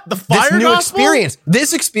what? The fire This new gospel? experience.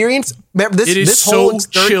 This experience. Remember, It is this so whole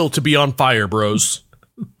chill to be on fire, bros.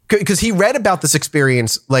 because he read about this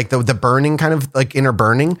experience, like the burning kind of like inner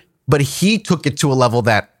burning, but he took it to a level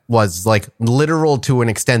that was like literal to an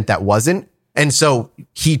extent that wasn't. And so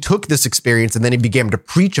he took this experience and then he began to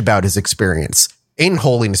preach about his experience in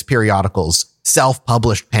holiness periodicals,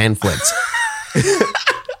 self-published pamphlets.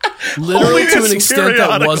 Literally to an Holiness extent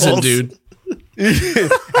that wasn't, periodicals.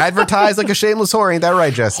 dude. Advertised like a shameless whore. Ain't that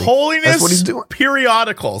right, Jesse? Holiness That's what he's doing.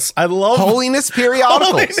 periodicals. I love Holiness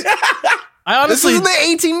periodicals. I This honestly, is in the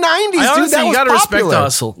 1890s, I dude. honestly, That you was gotta respect popular. the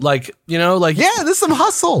hustle. Like, you know, like, Yeah, this is some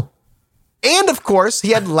hustle. And of course, he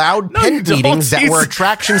had loud No, you tent don't. meetings that were He's-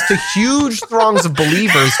 attractions to huge throngs of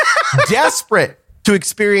believers desperate to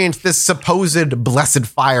experience this supposed blessed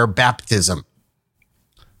fire baptism.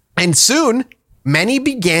 And soon, many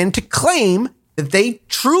began to claim that they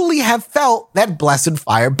truly have felt that blessed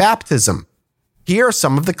fire baptism. Here are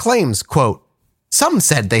some of the claims, quote, some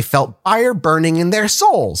said they felt fire burning in their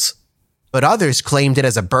souls, but others claimed it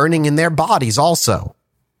as a burning in their bodies also.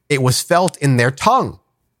 It was felt in their tongue,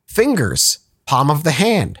 fingers, palm of the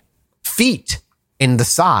hand, feet, in the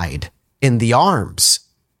side, in the arms.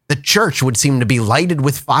 The church would seem to be lighted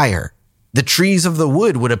with fire. The trees of the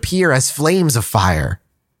wood would appear as flames of fire.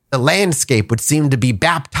 The landscape would seem to be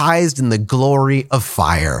baptized in the glory of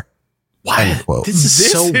fire. End quote. this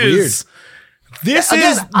is so weird. This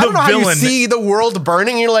Again, is I don't the know how you villain. see the world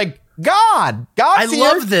burning. You're like, God's I here.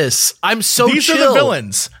 love this. I'm so These chill. are the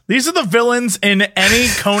villains. These are the villains in any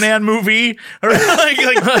Conan movie, or like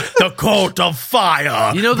the Coat of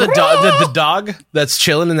Fire. You know the dog that's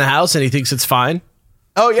chilling in the house and he thinks it's fine?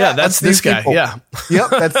 Oh yeah, That's this these guy. people. Yeah. Yep,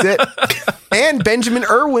 that's it. And Benjamin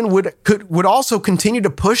Irwin would also continue to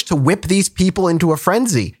push to whip these people into a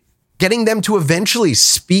frenzy, getting them to eventually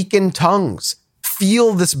speak in tongues,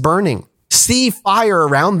 feel this burning, see fire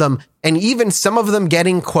around them, and even some of them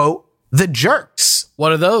getting, quote, the jerks.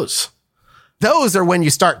 What are those? Those are when you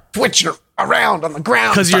start twitching around on the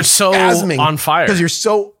ground. 'Cause you're so on fire. Because you're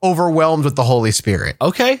so overwhelmed with the Holy Spirit.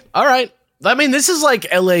 Okay. All right. I mean, this is like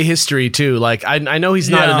LA history too. Like I know he's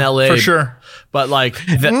not in LA for sure, but like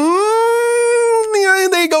Yeah,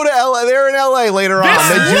 they go to LA. They're in LA later on. this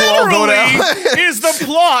They do all go to LA. literally is the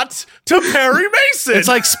plot to Perry Mason. it's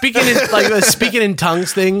like speaking in like the speaking in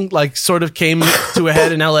tongues thing, like sort of came to a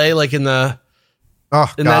head in LA, like in that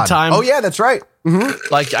time. Oh yeah, that's right.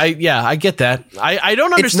 Like I get that. I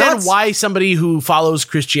don't understand nuts. why somebody who follows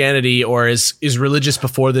Christianity or is religious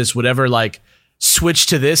before this would ever like switch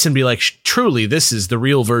to this and be like, truly, this is the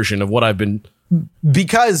real version of what I've been.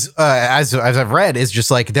 Because as I've read, is just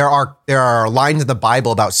like there are lines in the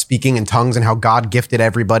Bible about speaking in tongues and how God gifted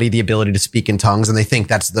everybody the ability to speak in tongues, and they think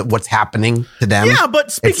that's what's happening to them. Yeah, but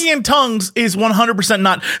speaking in tongues is 100%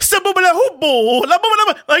 not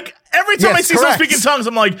like every time Yes, I see someone correct. speak in tongues,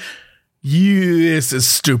 I'm like, this is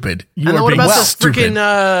stupid. You And then are what being about the stupid.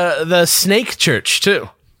 freaking the snake church too?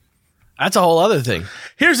 That's a whole other thing.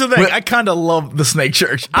 Here's the thing. I kind of love the Snake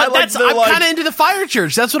Church. But I'm kind of into the fire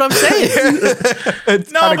church. That's what I'm saying.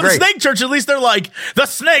 It's No, kinda but great. the Snake Church, at least they're like, the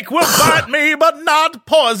snake will bite me, but not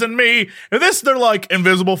poison me. And this, they're like,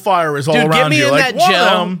 invisible fire is all Dude, around get me you. in Like, that one of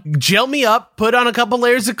gel. them- Gel me up. Put on a couple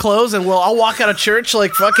layers of clothes, and I'll walk out of church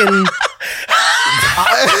like fucking like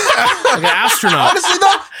an astronaut. Honestly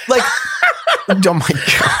though, like, oh my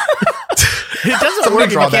god. It doesn't Somebody work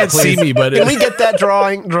if draw you that, can't see please. me, but Can we get that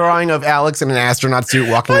drawing of Alex in an astronaut suit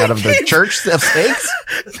walking out of the church of snakes?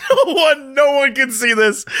 No one can see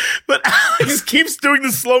this, but Alex keeps doing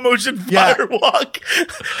the slow motion Yeah. fire walk.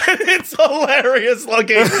 And it's hilarious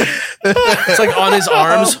looking. it's like on his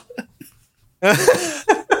arms.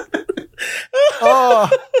 Oh,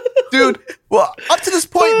 dude. Well, up to this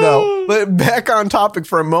point, though, but back on topic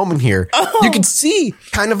for a moment here, you can see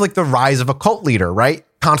kind of like the rise of a cult leader, right?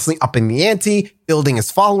 Constantly upping the ante, building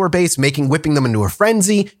his follower base, whipping them into a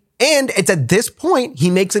frenzy. And it's at this point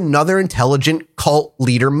he makes another intelligent cult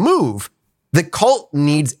leader move. The cult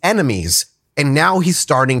needs enemies, and now he's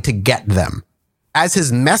starting to get them. As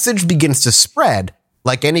his message begins to spread,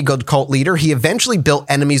 like any good cult leader, he eventually built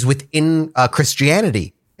enemies within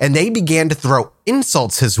Christianity, and they began to throw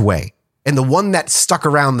insults his way. And the one that stuck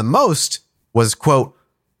around the most was, quote,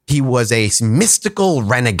 he was a mystical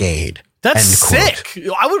renegade. That's end quote. sick.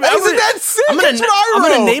 I would. Isn't that sick? I'm gonna. That's what I I'm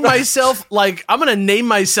gonna wrote. name myself like. I'm gonna name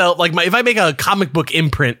myself like my. If I make a comic book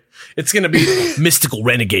imprint, it's gonna be Mystical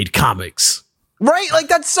Renegade Comics. Right? Like,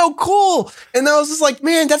 that's so cool. And I was just like,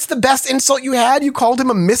 man, that's the best insult you had. You called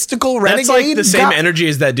him a mystical renegade. That's like the same God- energy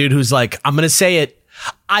as that dude who's like, I'm gonna say it.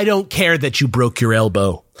 I don't care that you broke your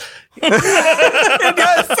elbow. Yeah,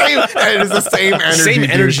 it is the same energy. Same dude.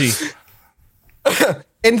 energy.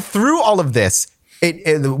 And through all of this,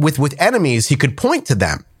 with enemies, he could point to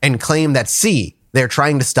them and claim that, see, they're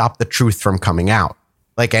trying to stop the truth from coming out.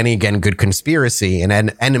 Like any, again, good conspiracy, and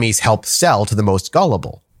enemies help sell to the most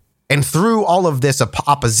gullible. And through all of this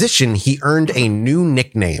opposition, he earned a new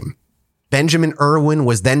nickname. Benjamin Irwin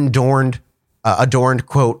was then adorned,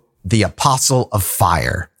 quote, the Apostle of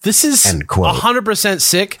Fire. This is End quote. 100%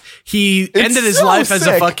 sick. He ended his so life as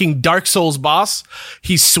a sick. fucking Dark Souls boss.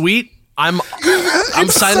 He's sweet. I'm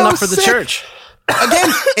It's signing so up for the sick. church.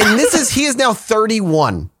 Again, and he is now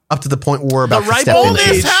 31, up to the point where we're about to ripe step old into.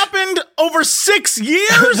 This age. happened over 6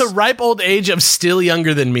 years. The ripe old age of still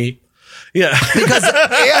younger than me. Yeah.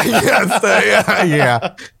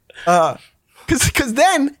 Because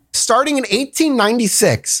then, starting in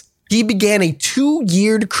 1896, he began a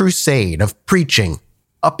 2-year crusade of preaching,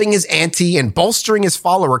 upping his ante and bolstering his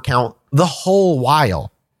follower count the whole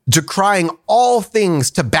while, decrying all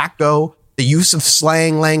things tobacco, the use of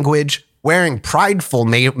slang language, wearing prideful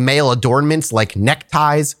male adornments like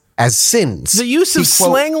neckties as sins. The use of He,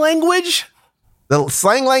 quote, slang language? the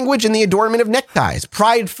slang language and the adornment of neckties,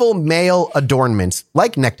 prideful male adornments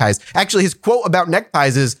like neckties. Actually, his quote about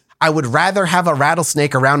neckties is, I would rather have a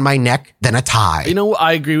rattlesnake around my neck than a tie. You know,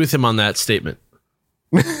 I agree with him on that statement.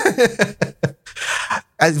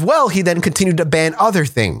 As well, he then continued to ban other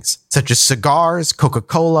things, such as cigars,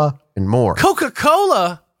 Coca-Cola, and more.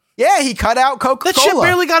 Coca-Cola? Yeah, he cut out Coca-Cola. That shit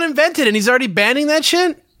barely got invented, and he's already banning that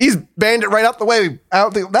shit? He's banned it right out the way.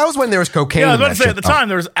 That was when there was cocaine. Yeah, I was in about to that say, at shit, the time,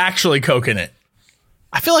 there was actually Coke in it.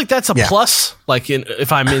 I feel like that's a plus, like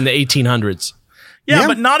if I'm in the 1800s. Yeah,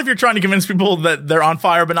 but not if you're trying to convince people that they're on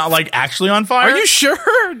fire, but not like actually on fire. Are you sure?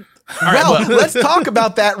 Well, let's talk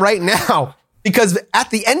about that right now. Because at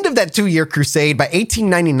the end of that 2-year crusade, by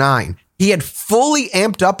 1899, he had fully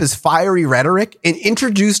amped up his fiery rhetoric and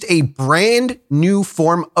introduced a brand new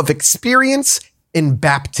form of experience in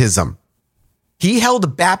baptism. He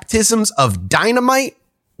held baptisms of dynamite,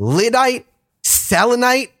 lyddite,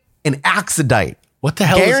 selenite, and axodite. What the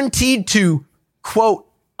hell? Guaranteed to, quote,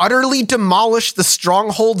 utterly demolish the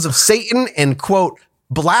strongholds of Satan and, quote,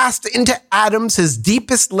 blast into atoms his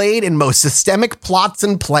deepest laid and most systemic plots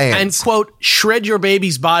and plans. And, quote, shred your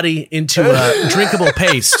baby's body into drinkable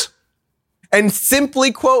paste. And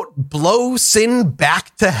simply, quote, blow sin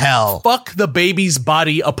back to hell. Fuck the baby's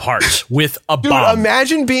body apart with a Dude, bomb.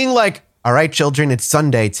 imagine being like, all right, children, it's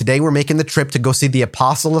Sunday. Today we're making the trip to go see the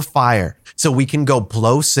Apostle of Fire so we can go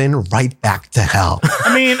blow sin right back to hell.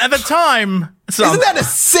 I mean, at the time... Isn't that a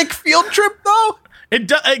sick field trip, though?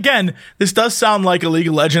 Again, this does sound like a League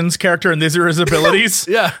of Legends character, and these are his abilities.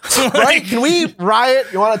 Yeah. Right? Can we, Riot,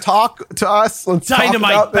 you want to talk to us? Let's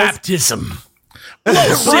Dynamite talk about this. baptism.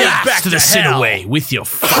 Blast Blast the sin hell. away with your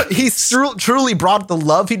He's truly brought the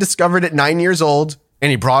love he discovered at 9 years old, and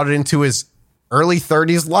he brought it into his early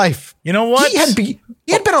 30s life. You know what? He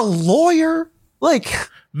had been a lawyer. Like,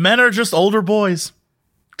 Men are just older boys.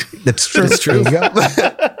 that's true. That's true.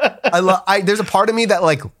 There's a part of me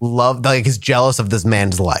that is jealous of this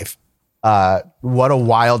man's life. What a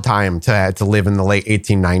wild time to live in the late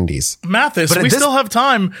 1890s. Mathis, we still have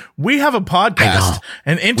time. We have a podcast,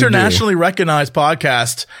 an internationally recognized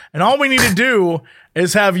podcast, and all we need to do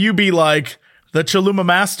is have you be like the Chaluma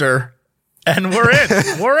Master, and we're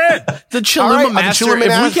in. We're in. The Chaluma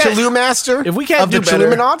Master. If we can't do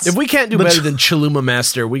better, if we can't do better than Chaluma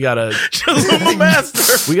Master, we gotta Chaluma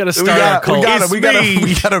Master. we gotta start our cult. We gotta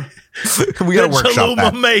workshop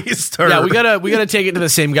that. Chaluma Master. Yeah, we gotta take it to the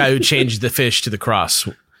same guy who changed the fish to the cross.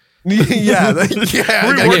 Yeah. We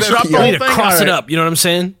workshop the We whole need to thing. cross All it right. up. You know what I'm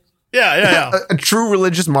saying? Yeah. a true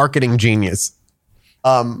religious marketing genius.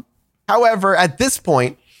 However, at this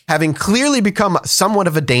point, having clearly become somewhat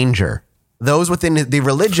of a danger, those within the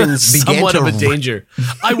religions began Somewhat to of a danger.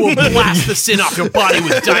 I will blast the sin off your body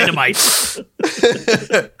with dynamite.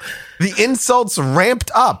 The insults ramped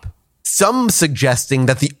up, some suggesting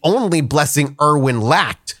that the only blessing Irwin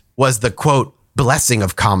lacked was the, quote, blessing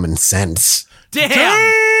of common sense.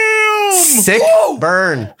 Damn! Sick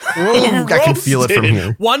burn. Ooh, I can feel it from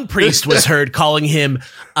here. One priest was heard calling him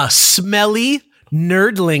a smelly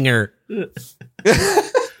nerdlinger.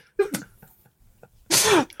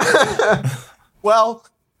 Well,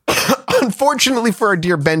 unfortunately for our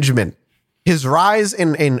dear Benjamin, his rise in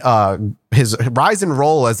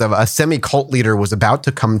role as a semi-cult leader was about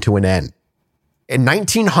to come to an end. In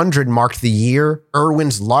 1900 marked the year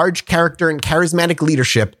Irwin's large character and charismatic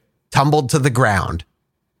leadership tumbled to the ground.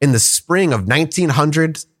 In the spring of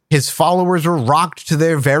 1900, his followers were rocked to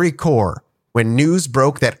their very core when news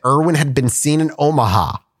broke that Irwin had been seen in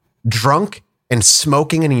Omaha, drunk and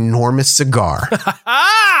smoking an enormous cigar.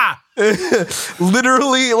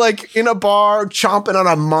 Literally, like in a bar, chomping on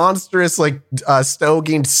a monstrous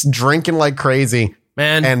stogie, and drinking like crazy.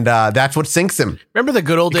 Man. And that's what sinks him. Remember the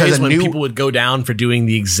good old Because days a when new- people would go down for doing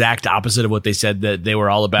the exact opposite of what they said that they were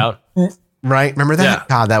all about? Right? Remember that?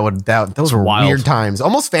 Yeah. God, those were Wild. weird times.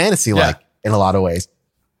 Almost fantasy-like in a lot of ways.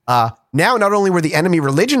 Now, not only were the enemy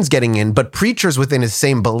religions getting in, but preachers within his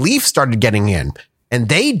same belief started getting in. And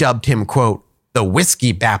they dubbed him, quote, the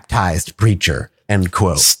whiskey baptized preacher, end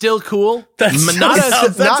quote. Still cool. That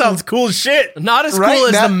sounds cool as shit. Not as Right, cool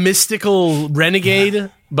as that- the mystical renegade,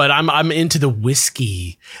 but I'm into the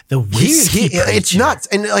whiskey. The whiskey. It's preacher. nuts.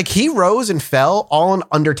 And he rose and fell all in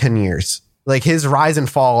under 10 years. Like his rise and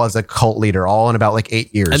fall as a cult leader, all in about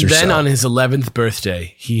 8 years And or then so. on his 11th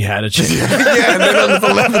birthday, he had a change. Yeah, and then on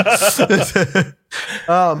his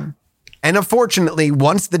 11th. And unfortunately,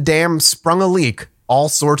 once the dam sprung a leak, all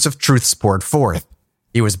sorts of truths poured forth.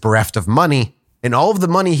 He was bereft of money, and all of the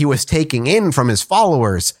money he was taking in from his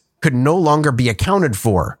followers could no longer be accounted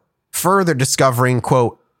for. Further discovering,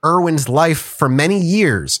 quote, Irwin's life for many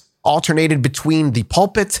years alternated between the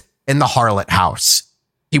pulpit and the harlot house.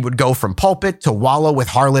 He would go from pulpit to wallow with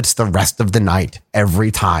harlots the rest of the night,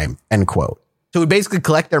 every time, end quote. So he basically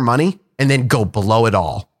collect their money and then go blow it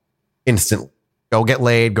all instantly. Go get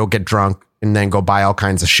laid, go get drunk, and then go buy all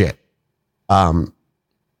kinds of shit.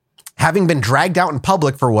 Having been dragged out in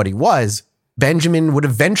public for what he was, Benjamin would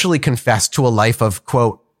eventually confess to a life of,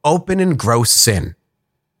 quote, open and gross sin.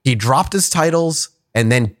 He dropped his titles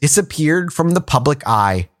and then disappeared from the public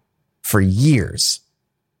eye for years.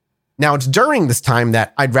 Now, it's during this time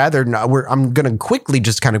that I'm going to quickly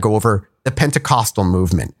just kind of go over the Pentecostal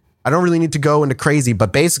movement. I don't really need to go into crazy,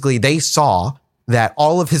 but basically they saw that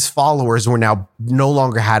all of his followers were now no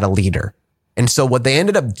longer had a leader. And so what they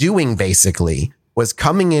ended up doing basically was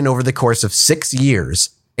coming in over the course of 6 years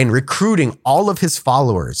and recruiting all of his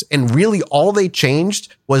followers. And really all they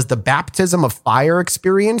changed was the baptism of fire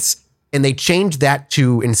experience. And they changed that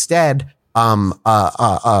to instead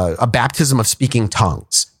a baptism of speaking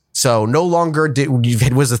tongues. So no longer it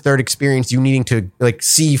was the third experience, you needing to like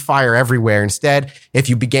see fire everywhere. Instead, if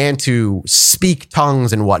you began to speak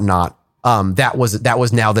tongues and whatnot, that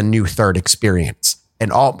was now the new third experience.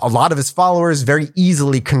 And a lot of his followers very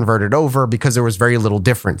easily converted over because there was very little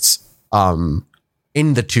difference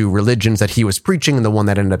in the two religions that he was preaching and the one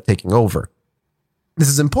that ended up taking over. This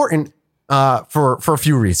is important for a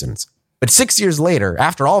few reasons. But 6 years later,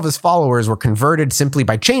 after all of his followers were converted simply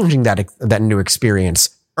by changing that new experience,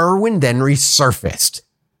 Irwin then resurfaced,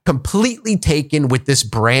 completely taken with this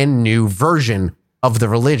brand new version of the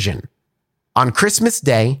religion. On Christmas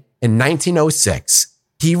Day in 1906,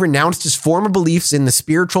 he renounced his former beliefs in the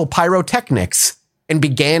spiritual pyrotechnics and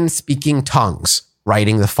began speaking tongues,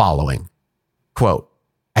 writing the following, quote,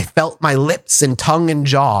 "I felt my lips and tongue and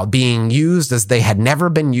jaw being used as they had never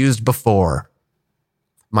been used before.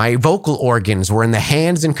 My vocal organs were in the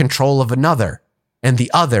hands and control of another, and the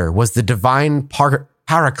other was the divine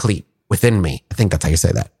paraclete within me." I think that's how you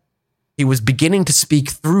say that. "He was beginning to speak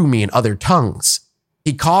through me in other tongues.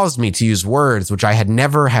 He caused me to use words which I had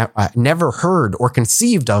never heard or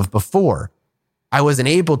conceived of before. I was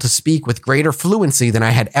enabled to speak with greater fluency than I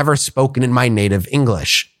had ever spoken in my native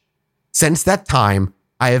English. Since that time,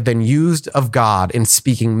 I have been used of God in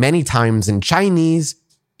speaking many times in Chinese,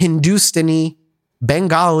 Hindustani,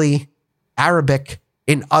 Bengali, Arabic,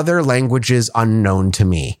 in other languages unknown to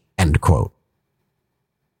me," end quote.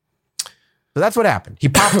 So that's what happened. He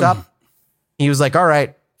popped up. He was like, all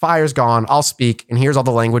right, fire's gone. I'll speak. And here's all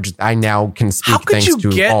the language I now can speak. How could thanks you to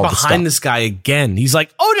get all behind this guy again? He's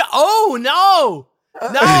like, no,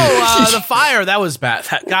 the fire, that was bad.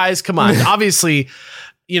 Guys, come on. Obviously,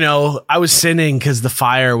 I was sinning because the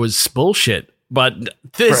fire was bullshit. But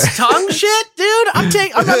this tongue shit, dude, I'm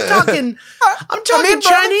talking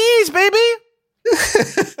Chinese, baby.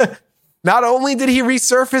 Not only did he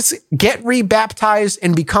resurface, get rebaptized,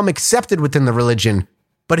 and become accepted within the religion,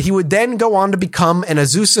 but he would then go on to become an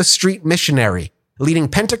Azusa Street missionary, leading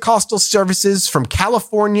Pentecostal services from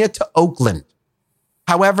California to Oakland.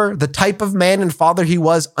 However, the type of man and father he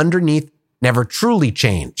was underneath never truly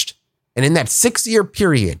changed. And in that 6-year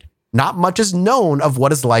period, not much is known of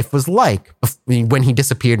what his life was like when he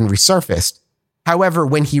disappeared and resurfaced. However,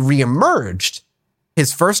 when he reemerged,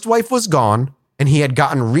 his first wife was gone, and he had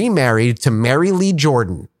gotten remarried to Mary Lee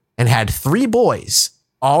Jordan and had 3 boys,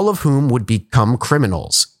 all of whom would become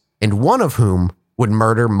criminals, and one of whom would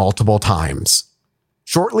murder multiple times.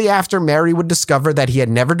 Shortly after, Mary would discover that he had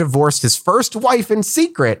never divorced his first wife in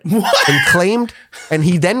secret and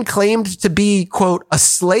he then claimed to be, quote, a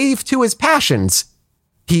slave to his passions.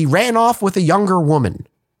 He ran off with a younger woman,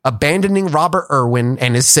 abandoning Robert Irwin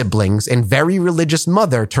and his siblings and very religious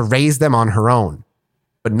mother to raise them on her own,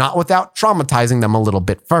 but not without traumatizing them a little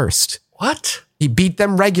bit first. What? He beat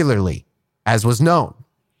them regularly, as was known,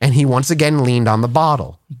 and he once again leaned on the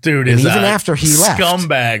bottle. Dude, and is even that after he left,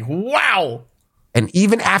 scumbag. Wow. And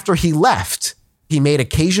even after he left, he made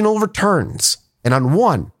occasional returns, and on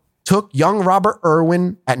one, took young Robert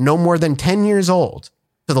Irwin at no more than 10 years old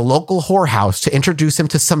to the local whorehouse to introduce him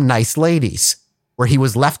to some nice ladies, where he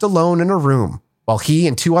was left alone in a room while he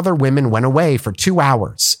and 2 other women went away for 2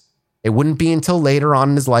 hours. It wouldn't be until later on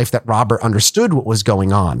in his life that Robert understood what was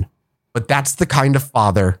going on. But that's the kind of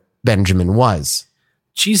father Benjamin was.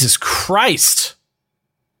 Jesus Christ.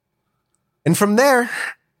 And from there,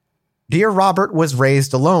 dear Robert was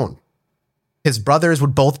raised alone. His brothers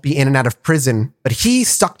would both be in and out of prison, but he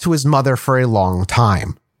stuck to his mother for a long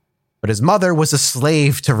time. But his mother was a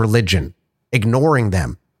slave to religion, ignoring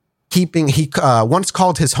them. He once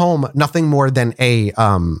called his home nothing more than a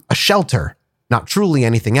shelter, not truly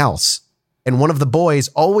anything else. And one of the boys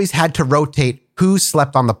always had to rotate who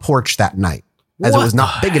slept on the porch that night, as it was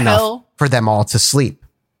not big enough for them all to sleep.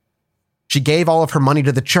 She gave all of her money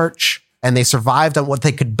to the church, and they survived on what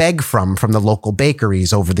they could beg from the local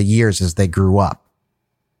bakeries over the years as they grew up.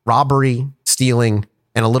 Robbery, stealing,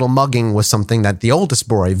 and a little mugging was something that the oldest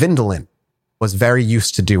boy, Vindalin, was very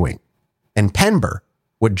used to doing. And Pember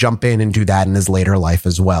would jump in and do that in his later life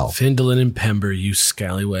as well. Vindalin and Pember, you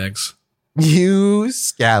scallywags. You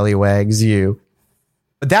scallywags, you.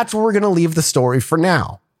 But that's where we're going to leave the story for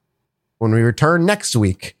now. When we return next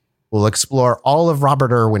week, we'll explore all of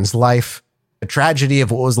Robert Irwin's life, the tragedy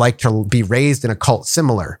of what it was like to be raised in a cult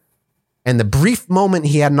similar, and the brief moment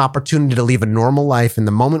he had an opportunity to live a normal life, and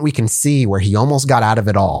the moment we can see where he almost got out of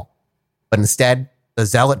it all. But instead, the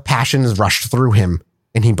zealot passions rushed through him,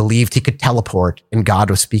 and he believed he could teleport, and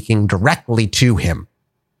God was speaking directly to him.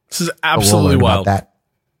 This is absolutely wild. About that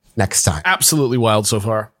next time. Absolutely wild so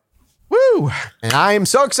far. Woo! And I am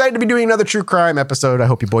so excited to be doing another true crime episode. I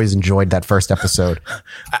hope you boys enjoyed that first episode.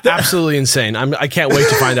 Absolutely insane. I can't wait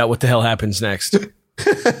to find out what the hell happens next.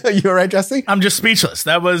 You all right, Jesse? I'm just speechless.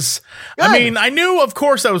 That was, Good. I mean, I knew, of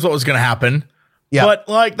course, that was what was going to happen. Yeah. But,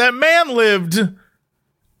 like, that man lived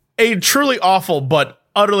a truly awful but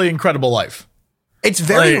utterly incredible life. It's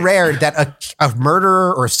very rare that a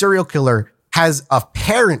murderer or a serial killer has a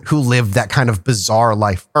parent who lived that kind of bizarre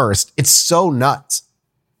life first. It's so nuts.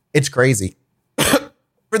 It's crazy.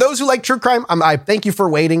 For those who like true crime, I thank you for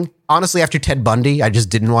waiting. Honestly, after Ted Bundy, I just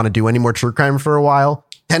didn't want to do any more true crime for a while.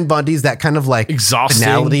 Ted Bundy's that kind of like exhausting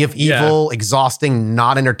finality of evil, exhausting,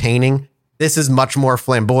 not entertaining. This is much more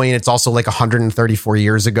flamboyant. It's also like 134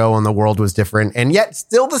 years ago and the world was different and yet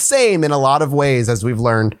still the same in a lot of ways, as we've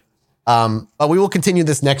learned. But we will continue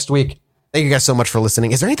this next week. Thank you guys so much for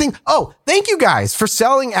listening. Is there anything? Oh, thank you guys for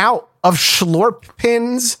selling out of Schlorp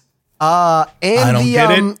pins. And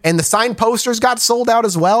the signed posters got sold out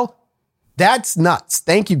as well. That's nuts.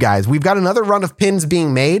 Thank you guys. We've got another run of pins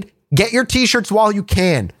being made. Get your t-shirts while you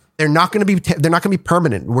can. They're not going to be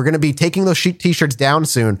permanent. We're going to be taking those t-shirts down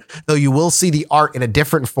soon, though you will see the art in a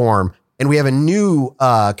different form. And we have a new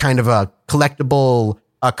kind of a collectible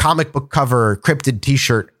comic book cover cryptid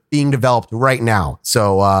t-shirt being developed right now.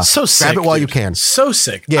 So sick, grab it while dude. you can. So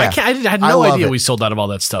sick. Yeah. I had no idea we sold out of all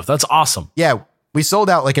that stuff. That's awesome. Yeah. We sold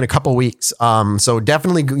out like in a couple weeks. So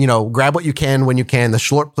definitely, grab what you can when you can. The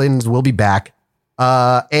short plans will be back.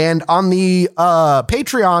 And on the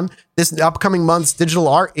Patreon, this upcoming month's digital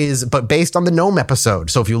art is but based on the Gnome episode.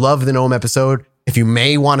 So if you love the Gnome episode, if you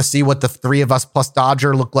may want to see what the three of us plus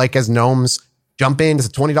Dodger look like as gnomes, jump in. It's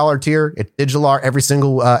a $20 tier. It's digital art every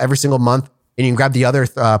single month. And you can grab the other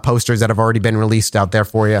posters that have already been released out there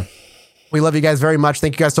for you. We love you guys very much.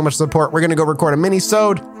 Thank you guys so much for the support. We're going to go record a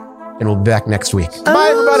mini-sode. And we'll be back next week. Bye,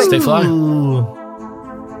 everybody. Stay fly.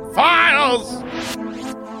 Finals!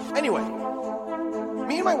 Anyway,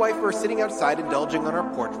 me and my wife were sitting outside indulging on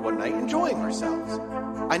our porch one night, enjoying ourselves.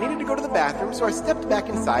 I needed to go to the bathroom, so I stepped back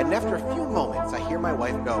inside, and after a few moments, I hear my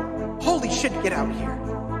wife go, "Holy shit, get out here."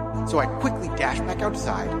 So I quickly dash back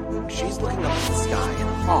outside, and she's looking up at the sky in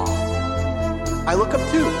awe. I look up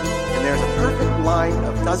too, and there's a perfect line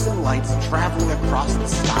of dozen lights traveling across the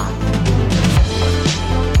sky.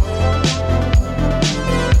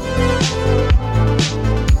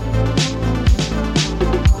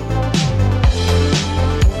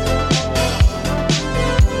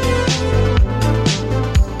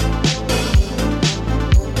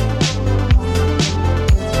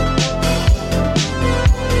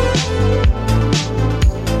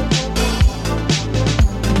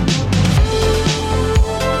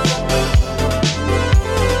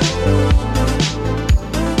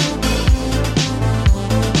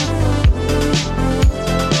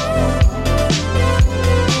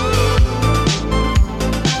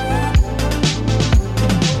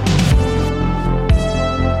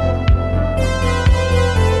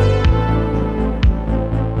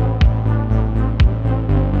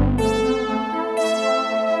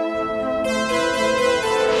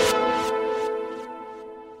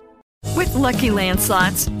 Lucky Land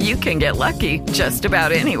Slots, you can get lucky just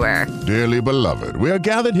about anywhere. Dearly beloved, we are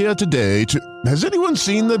gathered here today to... Has anyone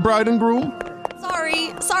seen the bride and groom?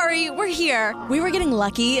 Sorry, we're here. We were getting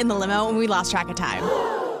lucky in the limo and we lost track of time.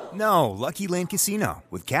 No, Lucky Land Casino,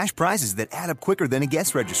 with cash prizes that add up quicker than a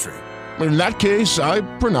guest registry. In that case, I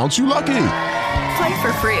pronounce you lucky. Play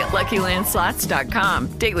for free at LuckyLandSlots.com.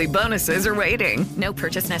 Daily bonuses are waiting. No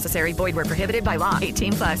purchase necessary. Void where prohibited by law.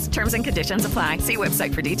 18+. Terms and conditions apply. See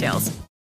website for details.